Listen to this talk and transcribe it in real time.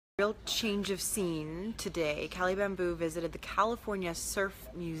Real change of scene today. Cali Bamboo visited the California Surf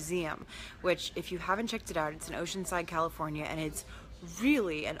Museum, which if you haven't checked it out, it's in Oceanside, California, and it's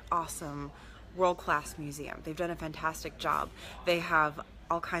really an awesome world-class museum. They've done a fantastic job. They have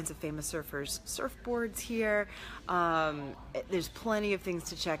all kinds of famous surfers' surfboards here. There's plenty of things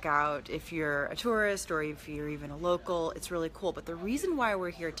to check out if you're a tourist or if you're even a local. It's really cool. But the reason why we're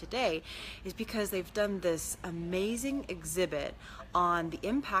here today is because they've done this amazing exhibit on the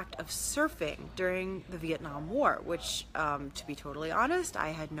impact of surfing during the Vietnam War, which, to be totally honest, I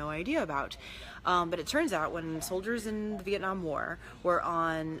had no idea about. But it turns out when soldiers in the Vietnam War were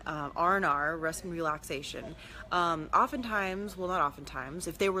on R&R, rest and relaxation, oftentimes, well, not oftentimes,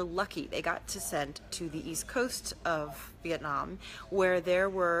 if they were lucky, they got sent to the east coast of Vietnam, where there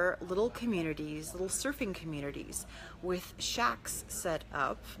were little communities, little surfing communities with shacks set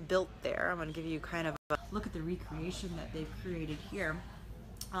up, built there. I'm going to give you kind of a look at the recreation that they've created here.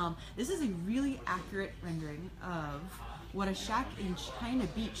 This is a really accurate rendering of what a shack in China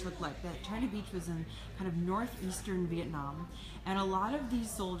Beach looked like. That China Beach was in kind of northeastern Vietnam, and a lot of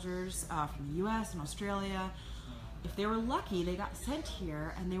these soldiers from the US and Australia, if they were lucky, they got sent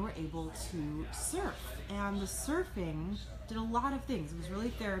here and they were able to surf. And the surfing did a lot of things. It was really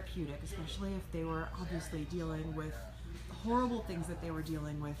therapeutic, especially if they were obviously dealing with horrible things that they were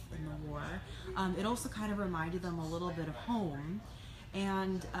dealing with in the war. It also kind of reminded them a little bit of home.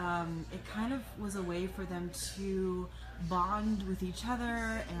 And it kind of was a way for them to bond with each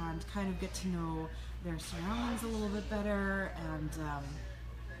other and kind of get to know their surroundings a little bit better and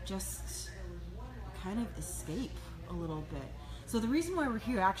just kind of escape a little bit. So the reason why we're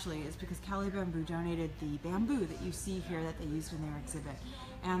here actually is because Cali Bamboo donated the bamboo that you see here that they used in their exhibit.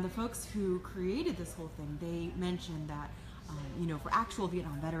 And the folks who created this whole thing, they mentioned that you know, for actual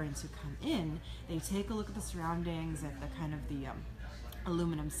Vietnam veterans who come in, they take a look at the surroundings, at the kind of the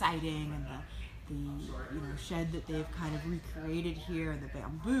aluminum siding and the shed that they've kind of recreated here, and the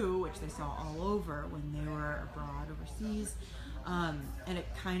bamboo, which they saw all over when they were abroad overseas, and it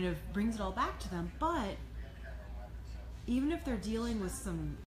kind of brings it all back to them. But even if they're dealing with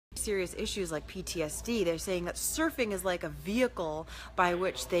some serious issues like PTSD, they're saying that surfing is like a vehicle by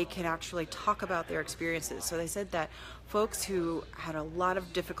which they can actually talk about their experiences. So they said that folks who had a lot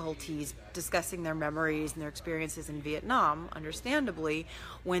of difficulties discussing their memories and their experiences in Vietnam, understandably,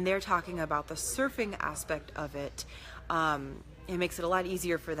 when they're talking about the surfing aspect of it, it makes it a lot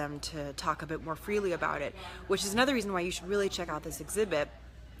easier for them to talk a bit more freely about it, which is another reason why you should really check out this exhibit,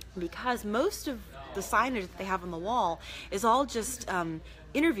 because most of the signage that they have on the wall is all just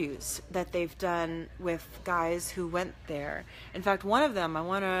interviews that they've done with guys who went there. In fact, one of them I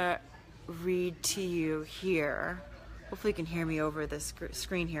want to read to you here. Hopefully you can hear me over this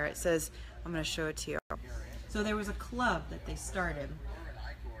screen here. It says, I'm going to show it to you. So there was a club that they started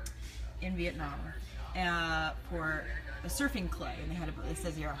in Vietnam for a surfing club, and they had it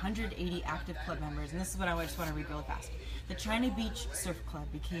says here 180 active club members, and this is what I just want to read really fast. The China Beach Surf Club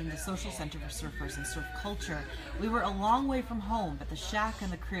became the social center for surfers and surf culture. We were a long way from home, but the shack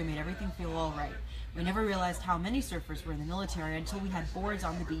and the crew made everything feel all right. We never realized how many surfers were in the military until we had boards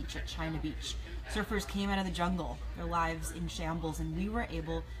on the beach at China Beach. Surfers came out of the jungle, their lives in shambles, and we were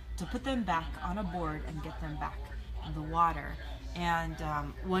able to put them back on a board and get them back in the water. And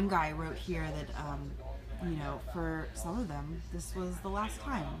one guy wrote here that you know, for some of them, this was the last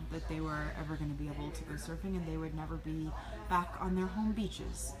time that they were ever going to be able to go surfing, and they would never be back on their home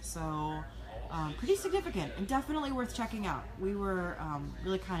beaches. So pretty significant and definitely worth checking out. We were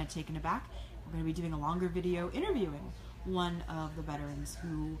really kind of taken aback. We're going to be doing a longer video interviewing one of the veterans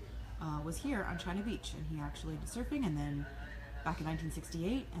who was here on China Beach, and he actually did surfing, and then back in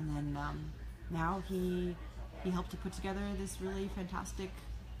 1968, and then now he helped to put together this really fantastic,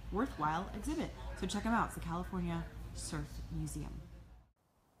 worthwhile exhibit. So check them out. It's the California Surf Museum.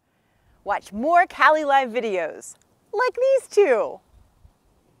 Watch more Cali Live videos like these two.